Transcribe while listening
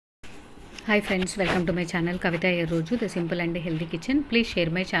Hi friends, welcome to my channel Kavita Roju, the simple and healthy kitchen. Please share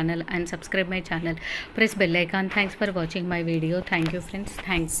my channel and subscribe my channel. Press bell icon. Thanks for watching my video. Thank you friends.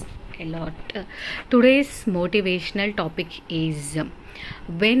 Thanks a lot. Today's motivational topic is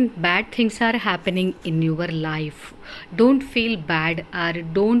when bad things are happening in your life, don't feel bad or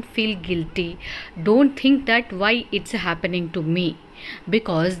don't feel guilty. Don't think that why it's happening to me,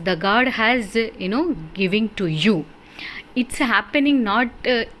 because the God has giving to you. It's happening, not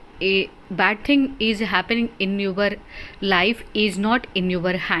a bad thing is happening in your life is not in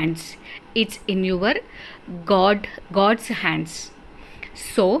your hands, it's in your God's hands.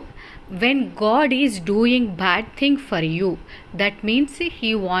 So when God is doing bad thing for you, that means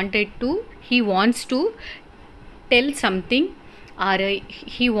he wants to tell something, or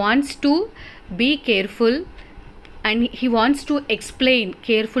he wants to be careful, and he wants to explain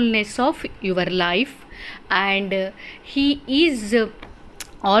carefulness of your life, and he is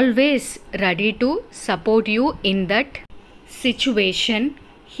always ready to support you in that situation.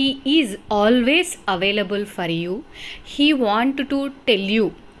 He is always available for you. He wanted to tell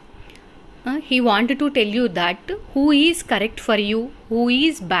you that who is correct for you, who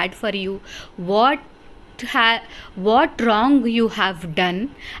is bad for you, what wrong you have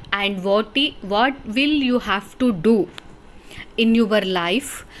done, and what will you have to do in your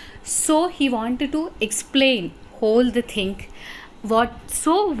life. So he wanted to explain whole the thing.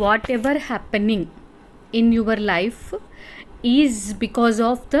 Whatever happening in your life is because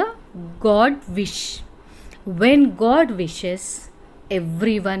of the God wish. When God wishes,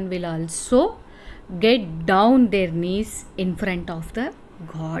 everyone will also get down their knees in front of the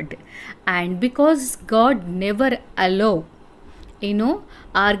God. And because God never allow,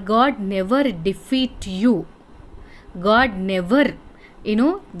 our God never defeat you. God never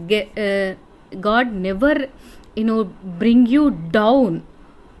God never bring you down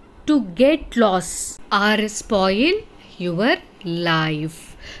to get lost or spoil your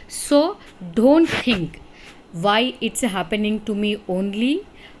life. So don't think why it's happening to me only,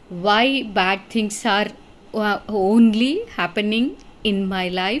 why bad things are only happening in my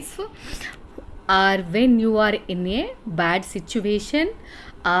life, or when you are in a bad situation,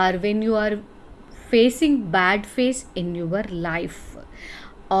 or when you are facing bad phase in your life.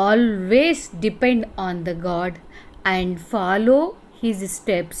 Always depend on the God and follow his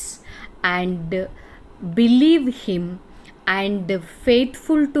steps and believe him and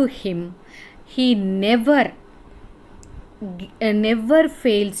faithful to him. He never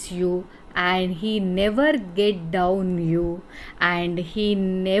fails you, and he never get down you, and he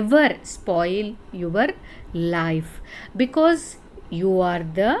never spoil your life, because you are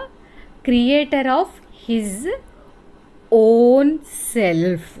the creator of his own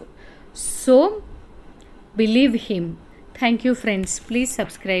self. So believe him. Thank you friends. Please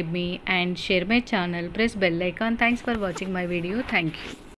subscribe me and share my channel. Press bell icon. Thanks for watching my video. Thank you.